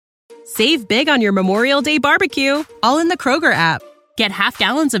Save big on your Memorial Day barbecue, all in the Kroger app. Get half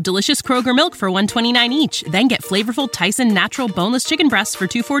gallons of delicious Kroger milk for $1.29 each. Then get flavorful Tyson natural boneless chicken breasts for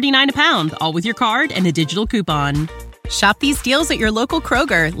 $2.49 a pound, all with your card and a digital coupon. Shop these deals at your local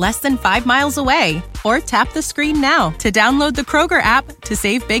Kroger, less than 5 miles away. Or tap the screen now to download the Kroger app to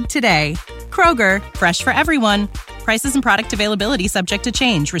save big today. Kroger, fresh for everyone. Prices and product availability subject to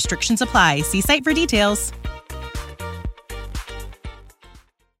change. Restrictions apply. See site for details.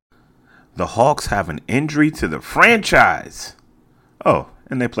 The Hawks have an injury to the franchise. Oh,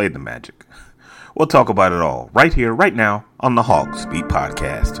 and they played the Magic. We'll talk about it all right here, right now on the Hawks Beat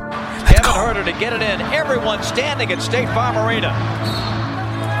Podcast. Kevin Huerter to get it in. Everyone standing at State Farm Arena.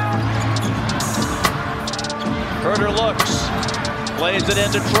 Huerter looks. Plays it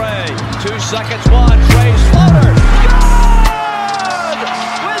into Trae. 2 seconds, one. Trae's floater. Good!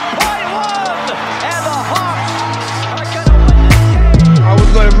 With .1. And the Hawks are going to win this game. I was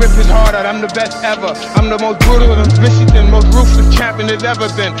going to rip his heart out. I'm the best ever. I'm the most brutal and vicious and most ruthless champion there's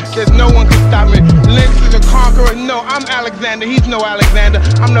ever been. There's no one can stop me. Lynx is a conqueror. No, I'm Alexander. He's no Alexander.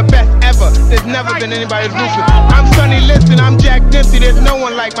 I'm the best ever. There's never been anybody as ruthless. I'm Sonny Liston. I'm Jack Dempsey. There's no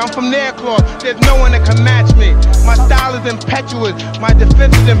one like me. I'm from Nairclaw. There's no one that can match me. My style is impetuous. My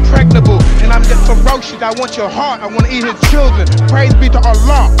defense is impregnable. And I'm just ferocious. I want your heart. I want to eat his children. Praise be to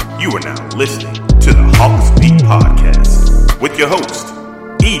Allah. You are now listening to the Hawks Beat Podcast with your host,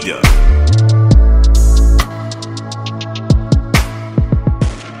 E-Dub.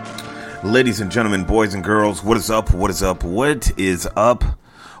 Ladies and gentlemen, boys and girls, what is up? What is up? What is up?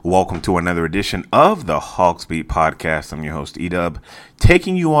 Welcome to another edition of the Hawks Beat Podcast. I'm your host, E-Dub,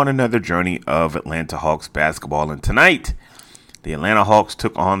 taking you on another journey of Atlanta Hawks basketball. And tonight, the Atlanta Hawks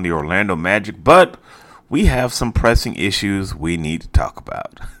took on the Orlando Magic, but we have some pressing issues we need to talk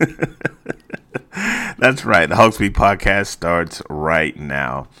about. That's right. The Hawks Beat Podcast starts right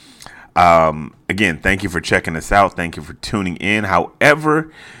now. Again, thank you for checking us out. Thank you for tuning in.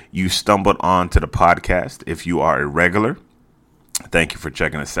 However you stumbled onto the podcast, if you are a regular, thank you for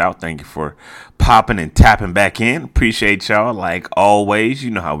checking us out. Thank you for popping and tapping back in. Appreciate y'all like always.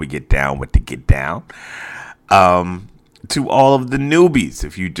 You know how we get down with the get down. To all of the newbies,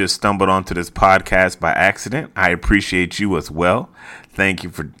 if you just stumbled onto this podcast by accident, I appreciate you as well. Thank you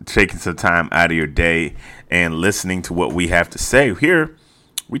for taking some time out of your day and listening to what we have to say. Here,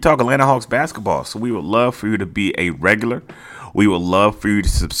 we talk Atlanta Hawks basketball, so we would love for you to be a regular. We would love for you to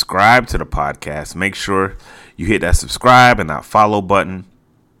subscribe to the podcast. Make sure you hit that subscribe and that follow button.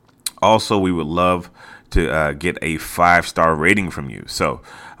 Also, we would love to get a 5-star rating from you. So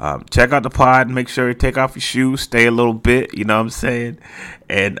check out the pod. Make sure you take off your shoes, stay a little bit, you know what I'm saying?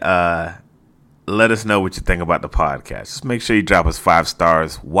 And let us know what you think about the podcast. Just make sure you drop us 5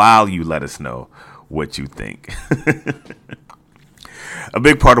 stars while you let us know what you think. A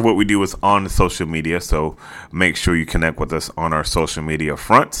big part of what we do is on the social media, so make sure you connect with us on our social media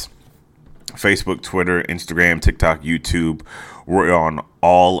fronts. Facebook, Twitter, Instagram, TikTok, YouTube. We're on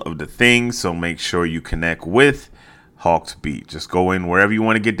all of the things, so make sure you connect with Hawks Beat. Just go in wherever you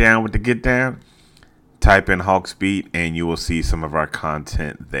want to get down with the get down. Type in Hawks Beat, and you will see some of our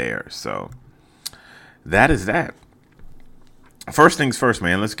content there. So that is that. First things first,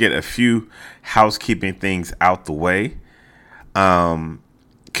 man. Let's get a few housekeeping things out the way.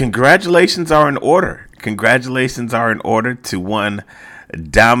 Congratulations are in order. Congratulations are in order to one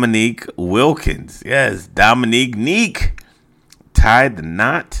Dominique Wilkins. Yes, Dominique Neek tied the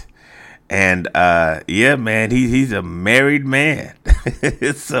knot. And yeah, man, he's a married man.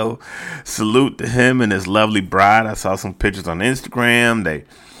 So salute to him and his lovely bride. I saw some pictures on Instagram. They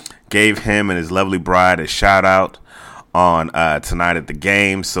gave him and his lovely bride a shout out on tonight at the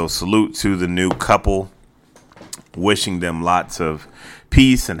game. So salute to the new couple. Wishing them lots of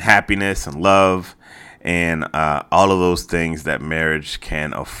peace and happiness and love and all of those things that marriage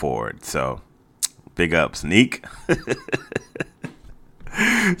can afford. So big ups, Neek.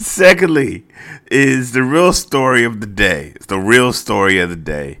 Secondly, is the real story of the day. The real story of the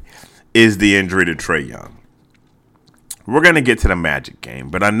day is the injury to Trae Young. We're going to get to the Magic game,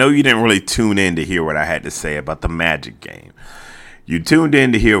 but I know you didn't really tune in to hear what I had to say about the Magic game. You tuned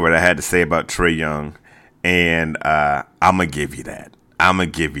in to hear what I had to say about Trae Young. And I'm going to give you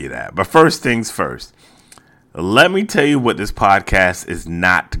that. But first things first, let me tell you what this podcast is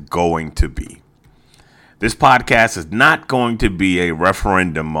not going to be. This podcast is not going to be a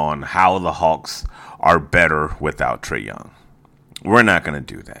referendum on how the Hawks are better without Trae Young. We're not going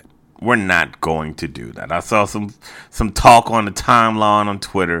to do that. We're not going to do that. I saw some talk on the timeline on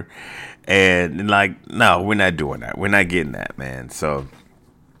Twitter, and like, no, we're not doing that. We're not getting that, man. So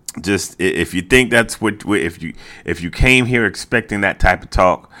just if you think that's what if you came here expecting that type of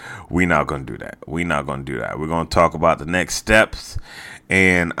talk, we're not going to do that. We're not going to do that. We're going to talk about the next steps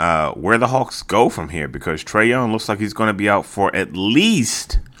and where the Hawks go from here, because Trae Young looks like he's going to be out for at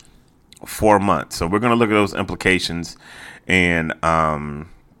least 4 months. So we're going to look at those implications, and we're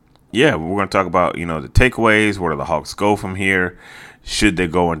going to talk about the takeaways. Where do the Hawks go from here? Should they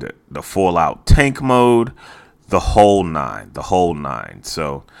go into the full out tank mode? The whole nine.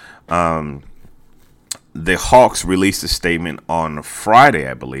 So the Hawks released a statement on Friday,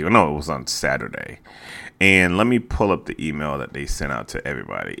 I believe. No, it was on Saturday. And let me pull up the email that they sent out to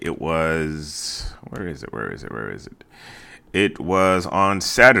everybody. It was, where is it? It was on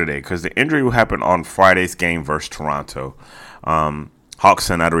Saturday, because the injury happened on Friday's game versus Toronto. Hawks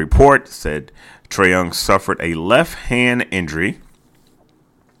sent out a report, said Trae Young suffered a left hand injury.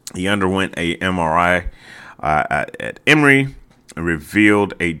 He underwent a MRI at Emory,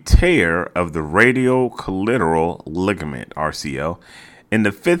 revealed a tear of the radial-collateral ligament, RCL, in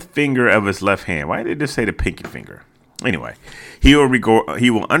the fifth finger of his left hand. Why did they say the pinky finger? Anyway, he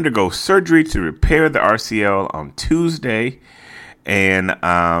will undergo surgery to repair the RCL on Tuesday, and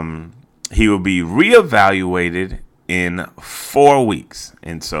he will be reevaluated in 4 weeks.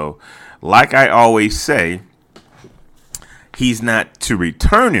 And so, like I always say, he's not to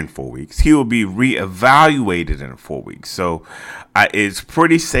return in 4 weeks. He will be reevaluated in 4 weeks. So it's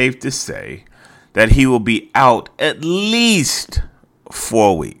pretty safe to say that he will be out at least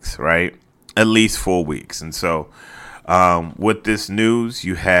 4 weeks, right? At least 4 weeks. And so with this news,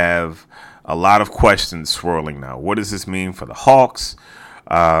 you have a lot of questions swirling now. What does this mean for the Hawks?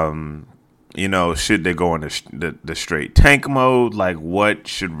 Should they go into the straight tank mode? Like, what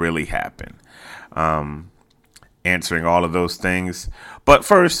should really happen? Answering all of those things. But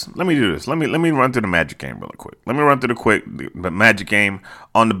first, let me do this. Let me run through the Magic game really quick. Let me run through the Magic game.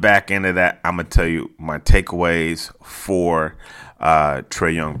 On the back end of that, I'm going to tell you my takeaways for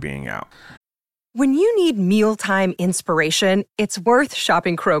Trae Young being out. When you need mealtime inspiration, it's worth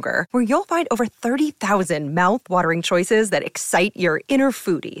shopping Kroger, where you'll find over 30,000 mouth-watering choices that excite your inner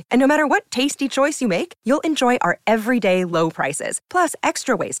foodie. And no matter what tasty choice you make, you'll enjoy our everyday low prices, plus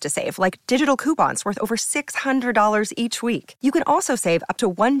extra ways to save, like digital coupons worth over $600 each week. You can also save up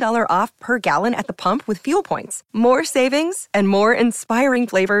to $1 off per gallon at the pump with fuel points. More savings and more inspiring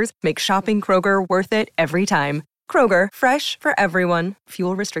flavors make shopping Kroger worth it every time. Kroger, fresh for everyone.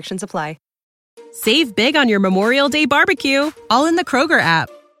 Fuel restrictions apply. Save big on your Memorial Day barbecue, all in the Kroger app.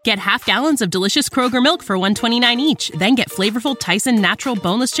 Get half gallons of delicious Kroger milk for $1.29 each. Then get flavorful Tyson natural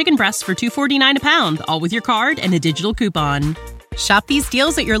boneless chicken breasts for $2.49 a pound, all with your card and a digital coupon. Shop these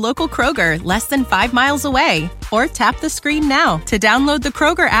deals at your local Kroger, less than 5 miles away. Or tap the screen now to download the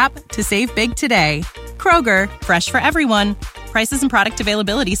Kroger app to save big today. Kroger, fresh for everyone. Prices and product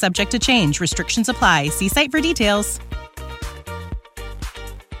availability subject to change. Restrictions apply. See site for details.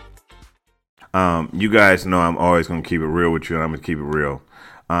 You guys know I'm always going to keep it real with you, and I'm going to keep it real.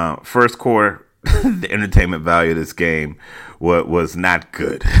 First quarter, the entertainment value of this game was not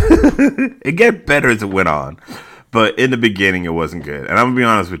good. It got better as it went on, but in the beginning, it wasn't good. And I'm going to be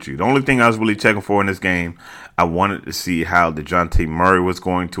honest with you. The only thing I was really checking for in this game, I wanted to see how DeJounte Murray was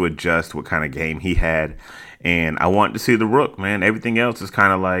going to adjust, what kind of game he had, and I wanted to see the Rook, man. Everything else is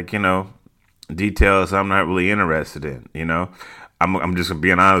kind of like, details I'm not really interested in, I'm just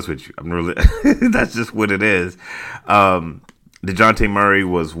being honest with you. I'm really that's just what it is. DeJounte Murray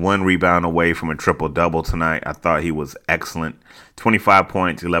was 1 rebound away from a triple-double tonight. I thought he was excellent. 25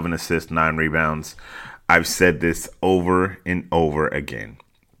 points, 11 assists, 9 rebounds. I've said this over and over again.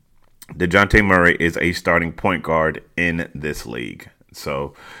 DeJounte Murray is a starting point guard in this league.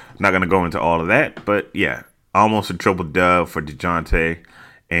 So I'm not going to go into all of that. But, yeah, almost a triple-dub for DeJounte.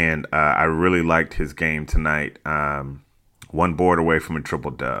 And I really liked his game tonight. 1 board away from a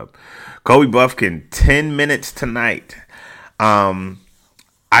triple-dub. Kobe Buffkin, 10 minutes tonight.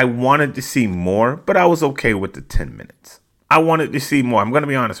 I wanted to see more, but I was okay with the 10 minutes. I wanted to see more. I'm going to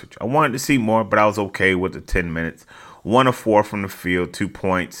be honest with you. I wanted to see more, but I was okay with the 10 minutes. 1 of 4 from the field, 2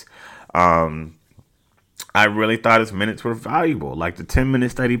 points. I really thought his minutes were valuable. Like the 10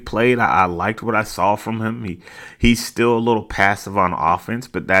 minutes that he played, I liked what I saw from him. He's still a little passive on offense,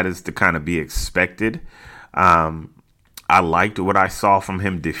 but that is to kind of be expected. I liked what I saw from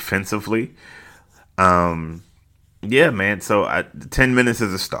him defensively. Yeah, man. So 10 minutes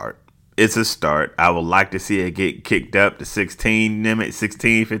is a start. It's a start. I would like to see it get kicked up to 15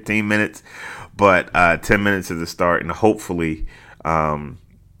 minutes. But 10 minutes is a start. And hopefully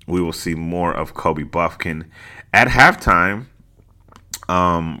we will see more of Kobe Buffkin. At halftime,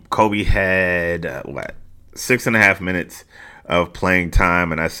 Kobe had 6.5 minutes of playing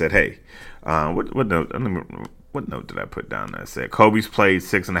time, and I said, hey, what note did I put down there? I said, Kobe's played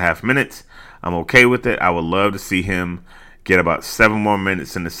 6.5 minutes. I'm okay with it. I would love to see him get about 7 more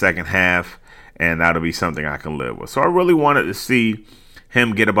minutes in the second half, and that'll be something I can live with. So I really wanted to see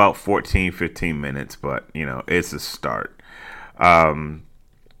him get about 14, 15 minutes, but, it's a start. Quinn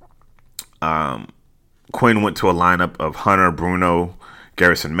went to a lineup of Hunter, Bruno,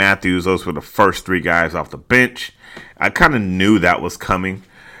 Garrison Matthews. Those were the first 3 guys off the bench. I kind of knew that was coming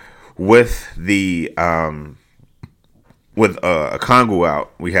with the Okongwu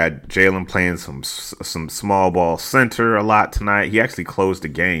out. We had Jalen playing some small ball center a lot tonight. He actually closed the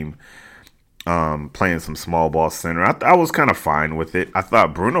game playing some small ball center. I was kind of fine with it. I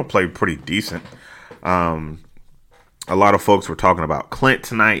thought Bruno played pretty decent. A lot of folks were talking about Clint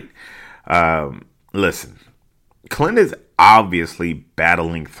tonight. Listen, Clint is obviously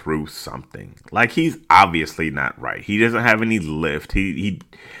battling through something. Like, he's obviously not right. He doesn't have any lift.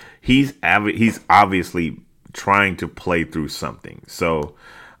 He's obviously trying to play through something. So,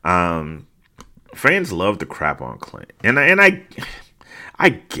 fans love to crap on Clint, and I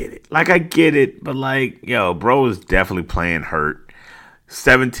get it. Like, I get it, but bro is definitely playing hurt.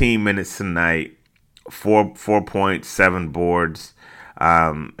 17 minutes tonight, 4 points, 7 boards.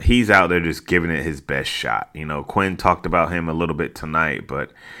 He's out there just giving it his best shot. Quinn talked about him a little bit tonight,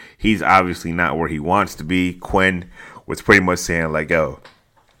 but he's obviously not where he wants to be. Quinn was pretty much saying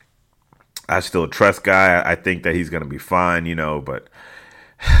I still trust Guy. I think that he's going to be fine, but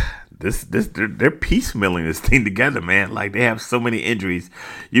they're piecemealing this thing together, man. Like, they have so many injuries.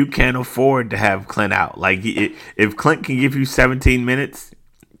 You can't afford to have Clint out. Like, if Clint can give you 17 minutes,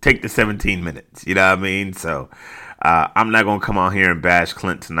 take the 17 minutes. You know what I mean? So, I'm not going to come on here and bash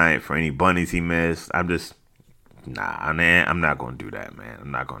Clint tonight for any bunnies he missed. I'm not going to do that, man.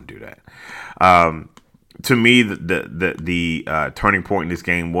 I'm not going to do that. To me, the turning point in this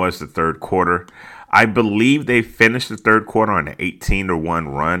game was the third quarter. I believe they finished the third quarter on an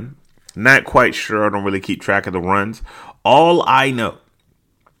 18-1 run. Not quite sure. I don't really keep track of the runs. All I know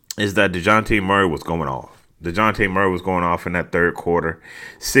is that DeJounte Murray was going off. DeJounte Murray was going off in that third quarter.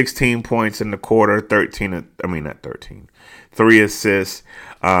 16 points in the quarter, 3 assists.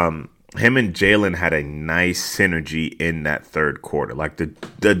 Him and Jalen had a nice synergy in that third quarter. Like,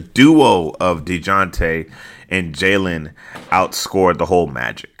 the duo of DeJounte and Jalen outscored the whole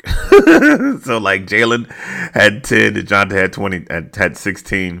Magic. So, Jalen had 10, DeJounte had 20, had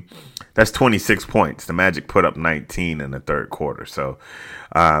 16. That's 26 points. The Magic put up 19 in the third quarter. So,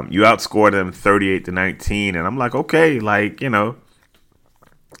 you outscored them 38-19. And I'm like, okay,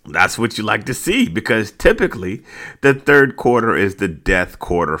 that's what you like to see, because typically the third quarter is the death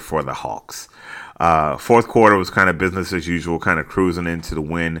quarter for the Hawks. Fourth quarter was kind of business as usual, kind of cruising into the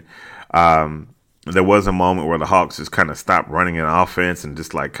win. There was a moment where the Hawks just kind of stopped running an offense and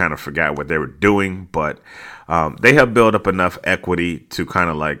just kind of forgot what they were doing. But they have built up enough equity to kind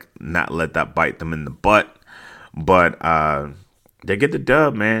of not let that bite them in the butt. But they get the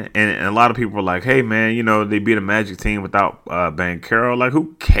dub, man. And a lot of people were like, hey, man, they beat a Magic team without Banchero. Like,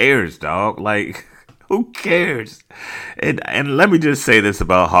 who cares, dog? Like, who cares? And let me just say this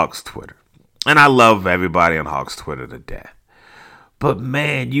about Hawks Twitter. And I love everybody on Hawks Twitter to death. But,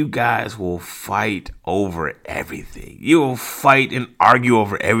 man, you guys will fight over everything. You will fight and argue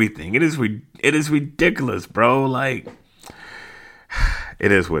over everything. It is ridiculous, bro. Like,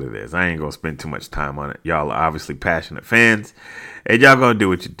 it is what it is. I ain't going to spend too much time on it. Y'all are obviously passionate fans, and y'all going to do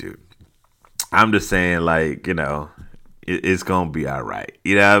what you do. I'm just saying, it's going to be all right.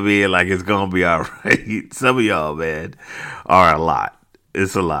 You know what I mean? It's going to be all right. Some of y'all, man, are a lot.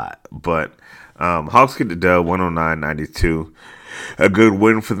 It's a lot. But Hawks get the dub, 109-92. A good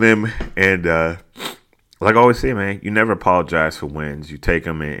win for them. And like I always say, man, you never apologize for wins. You take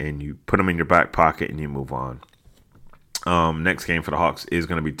them and you put them in your back pocket and you move on. Next game for the Hawks is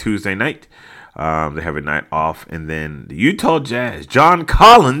going to be Tuesday night. They have a night off. And then the Utah Jazz, John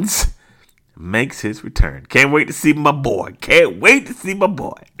Collins makes his return. Can't wait to see my boy.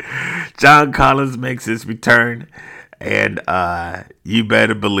 John Collins makes his return. And you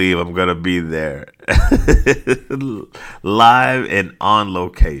better believe I'm going to be there live and on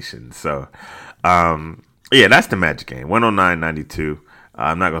location. So, that's the Magic game. 109-92.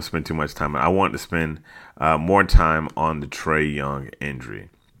 I'm not going to spend too much time. I want to spend more time on the Trae Young injury.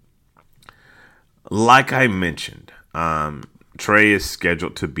 Like I mentioned, Trae is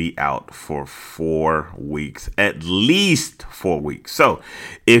scheduled to be out for 4 weeks, at least 4 weeks. So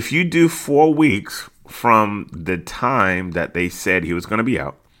if you do 4 weeks from the time that they said he was going to be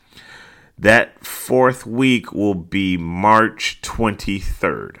out, that 4th week will be March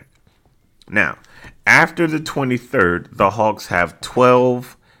 23rd. Now, After the 23rd, the Hawks have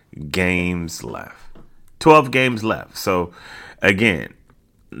 12 games left. 12 games left. So, again,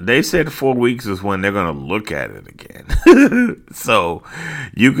 they said 4 weeks is when they're going to look at it again. So,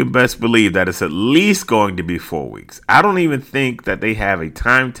 you can best believe that it's at least going to be 4 weeks. I don't even think that they have a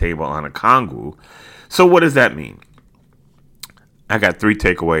timetable on Okongwu. So, what does that mean? I got 3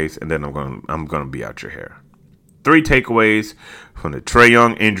 takeaways, and then I'm going to be out your hair. 3 takeaways from the Trae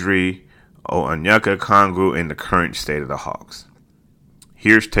Young injury, Onyeka Okongwu, and the current state of the Hawks.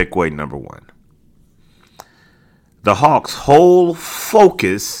 Here's takeaway number 1. The Hawks' whole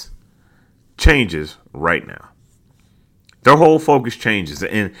focus changes right now. Their whole focus changes,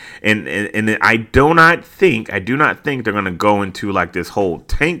 and I do not think they're going to go into like this whole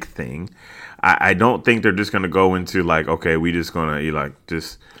tank thing. I don't think they're just going to go into like, okay, we just going to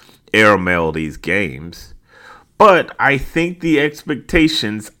just airmail these games. But I think the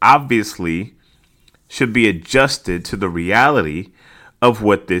expectations obviously should be adjusted to the reality of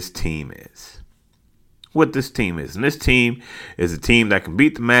what this team is. And this team is a team that can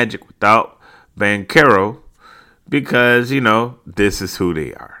beat the Magic without Banchero because, this is who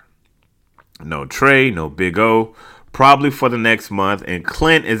they are. No Trae, no Big O, probably for the next month. And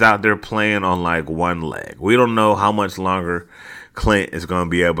Clint is out there playing on like one leg. We don't know how much longer Clint is going to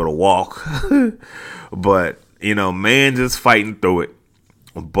be able to walk. But man just fighting through it.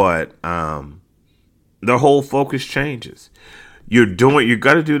 But the whole focus changes. You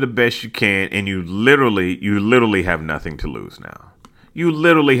got to do the best you can, and you literally have nothing to lose now. You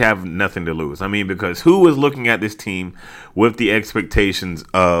literally have nothing to lose. I mean, because who is looking at this team with the expectations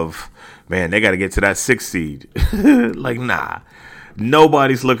of, man, they got to get to that 6th seed? Like, nah.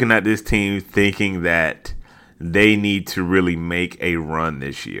 Nobody's looking at this team thinking that they need to really make a run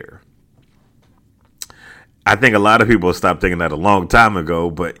this year. I think a lot of people stopped thinking that a long time ago,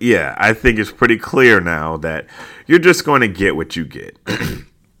 but yeah, I think it's pretty clear now that you're just going to get what you get.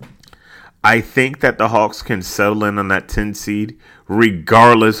 I think that the Hawks can settle in on that 10 seed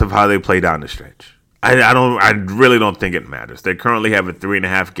regardless of how they play down the stretch. I really don't think it matters. They currently have a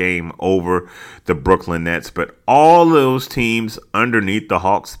 3.5 game over the Brooklyn Nets, but all those teams underneath the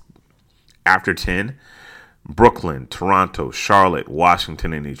Hawks after 10, Brooklyn, Toronto, Charlotte,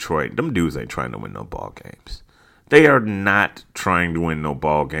 Washington, and Detroit, them dudes ain't trying to win no ball games. They are not trying to win no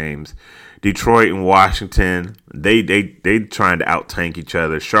ball games. Detroit and Washington, they trying to out-tank each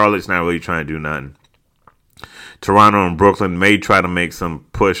other. Charlotte's not really trying to do nothing. Toronto and Brooklyn may try to make some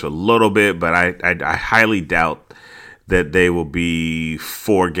push a little bit, but I highly doubt that they will be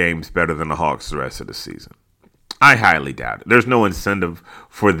 4 games better than the Hawks the rest of the season. I highly doubt it. There's no incentive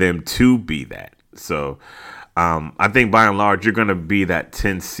for them to be that. So I think by and large, you're going to be that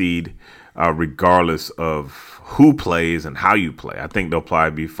 10 seed regardless of who plays and how you play. I think they'll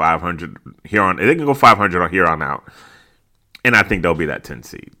probably be 500 here on. They can go 500 here on out, and I think they'll be that 10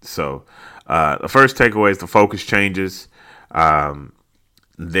 seed. So the first takeaway is the focus changes.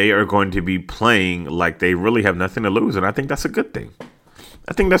 They are going to be playing like they really have nothing to lose, and I think that's a good thing.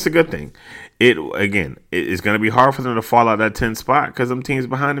 It is going to be hard for them to fall out that 10 spot because them teams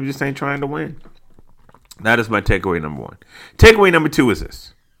behind them just ain't trying to win. That is my takeaway number 1. Takeaway number 2 is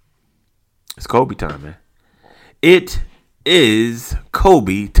this. It's Kobe time, man. It is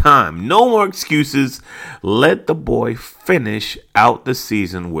Kobe time. No more excuses. Let the boy finish out the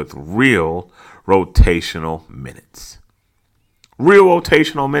season with real rotational minutes.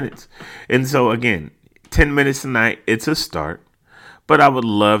 And so, again, 10 minutes a night, it's a start. But I would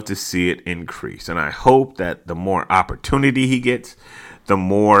love to see it increase. And I hope that the more opportunity he gets, the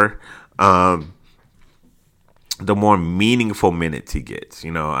more meaningful minutes he gets.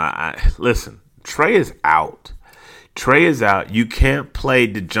 Listen, Trae is out. You can't play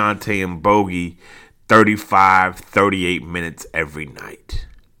DeJounte and Bogey 35, 38 minutes every night.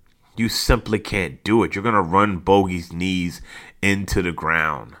 You simply can't do it. You're going to run Bogey's knees into the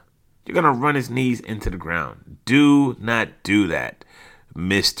ground. Do not do that,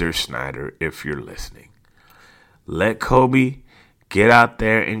 Mr. Snyder, if you're listening. Let Kobe get out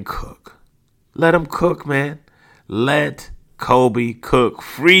there and cook. Let him cook, man. Let Kobe cook.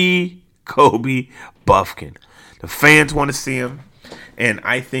 Free Kobe Buffkin. The fans want to see him, and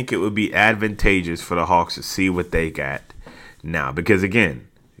I think it would be advantageous for the Hawks to see what they got now. Because, again,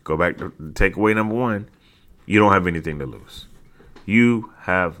 go back to takeaway number 1, you don't have anything to lose. You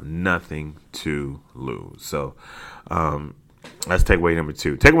have nothing to lose. So that's takeaway number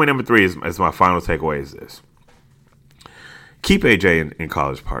 2. Takeaway number 3 is my final takeaway is this. Keep AJ in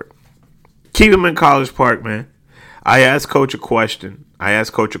College Park. Keep him in College Park, man. I asked Coach a question. I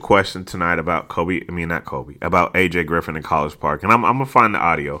asked Coach a question tonight about about AJ Griffin in College Park, and I'm gonna find the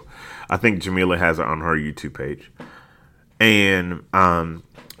audio. I think Jamila has it on her YouTube page. And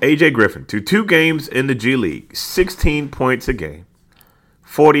AJ Griffin, to 2 games in the G League, 16 points a game,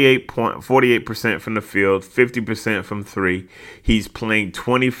 48% from the field, 50% from 3. He's playing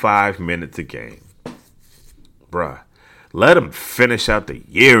 25 minutes a game. Bruh, let him finish out the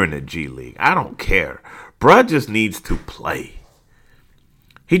year in the G League. I don't care. Bruh just needs to play.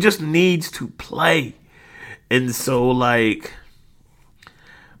 He just needs to play. And so, like,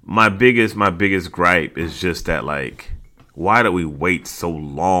 my biggest gripe is just that, like, why do we wait so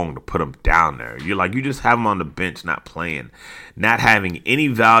long to put him down there? You just have him on the bench not playing, not having any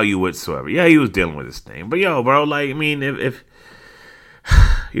value whatsoever. Yeah, he was dealing with his thing. But, yo, bro, like, I mean, if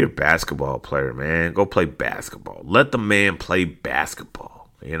you're a basketball player, man, go play basketball. Let the man play basketball,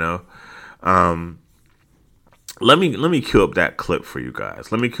 you know? Let me cue up that clip for you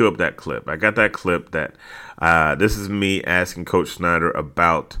guys. Let me cue up that clip. I got that clip that this is me asking Coach Snyder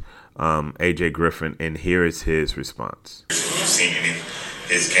about AJ Griffin, and here is his response. Have you seen any of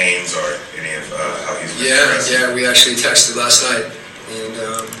his games or any of how he's been Yeah, we actually texted last night, and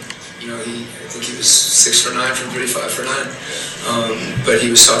I think he was 6 for 9 from 3, 5 for 9. But he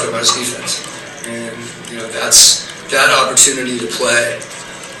was talking about his defense, and that opportunity to play,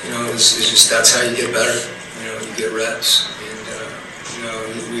 is just that's how you get better. You get reps, and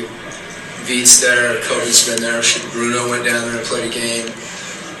Veet's there, Kobe's been there. Bruno went down there and played a game.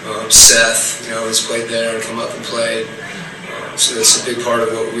 Seth, has played there and come up and played. So that's a big part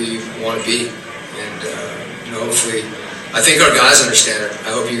of what we want to be, and hopefully, I think our guys understand it.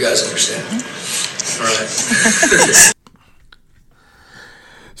 I hope you guys understand. All right.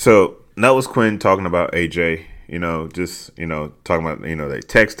 So that was Quinn talking about AJ. Talking about, they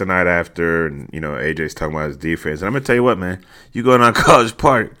text the night after, and, AJ's talking about his defense. And I'm going to tell you what, man, you going on College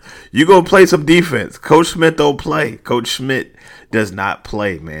Park, you going to play some defense. Coach Schmidt don't play. Coach Schmidt does not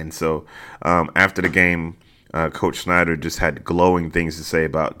play, man. So after the game, Coach Snyder just had glowing things to say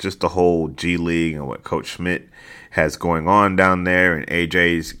about just the whole G League and what Coach Schmidt has going on down there, and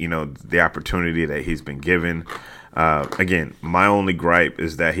AJ's, the opportunity that he's been given. Again, my only gripe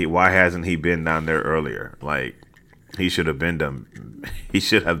is that why hasn't he been down there earlier? Like, he should have been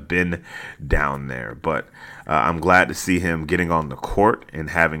down there. But I'm glad to see him getting on the court and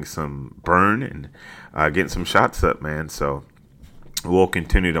having some burn and getting some shots up, man. So we'll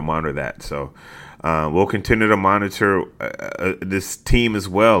continue to monitor that. So we'll continue to monitor this team as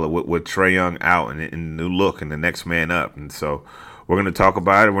well with Trae Young out and new look and the next man up. And so we're going to talk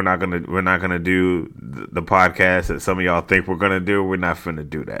about it. We're not going to do the podcast that some of y'all think we're going to do. We're not going to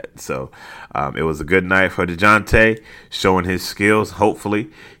do that. So it was a good night for DeJounte, showing his skills. Hopefully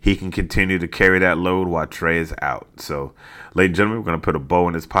he can continue to carry that load while Trae is out. So, ladies and gentlemen, we're going to put a bow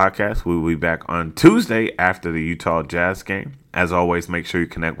in this podcast. We will be back on Tuesday after the Utah Jazz game. As always, make sure you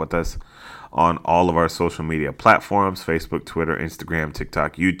connect with us on all of our social media platforms: Facebook, Twitter, Instagram,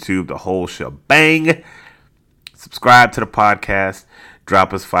 TikTok, YouTube, the whole shebang. Subscribe to the podcast.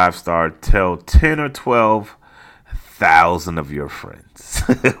 Drop us 5-star. Tell 10 or 12,000 of your friends.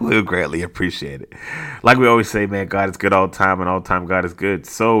 We'll greatly appreciate it. Like we always say, man, God is good all the time, and all the time God is good.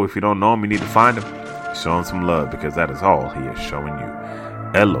 So if you don't know him, you need to find him. Show him some love, because that is all he is showing you.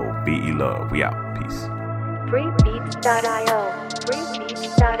 LOVE love. We out. Peace. Freebeats.io.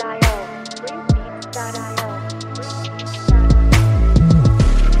 Freebeats.io. Freebeats.io.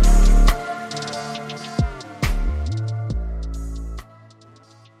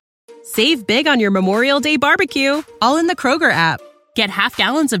 Save big on your Memorial Day barbecue, all in the Kroger app. Get half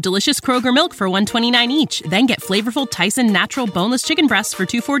gallons of delicious Kroger milk for $1.29 each. Then get flavorful Tyson natural boneless chicken breasts for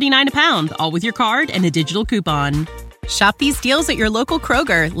 $2.49 a pound, all with your card and a digital coupon. Shop these deals at your local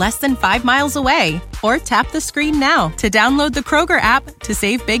Kroger, less than 5 miles away. Or tap the screen now to download the Kroger app to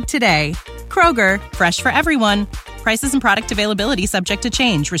save big today. Kroger, fresh for everyone. Prices and product availability subject to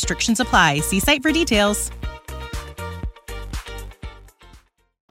change. Restrictions apply. See site for details.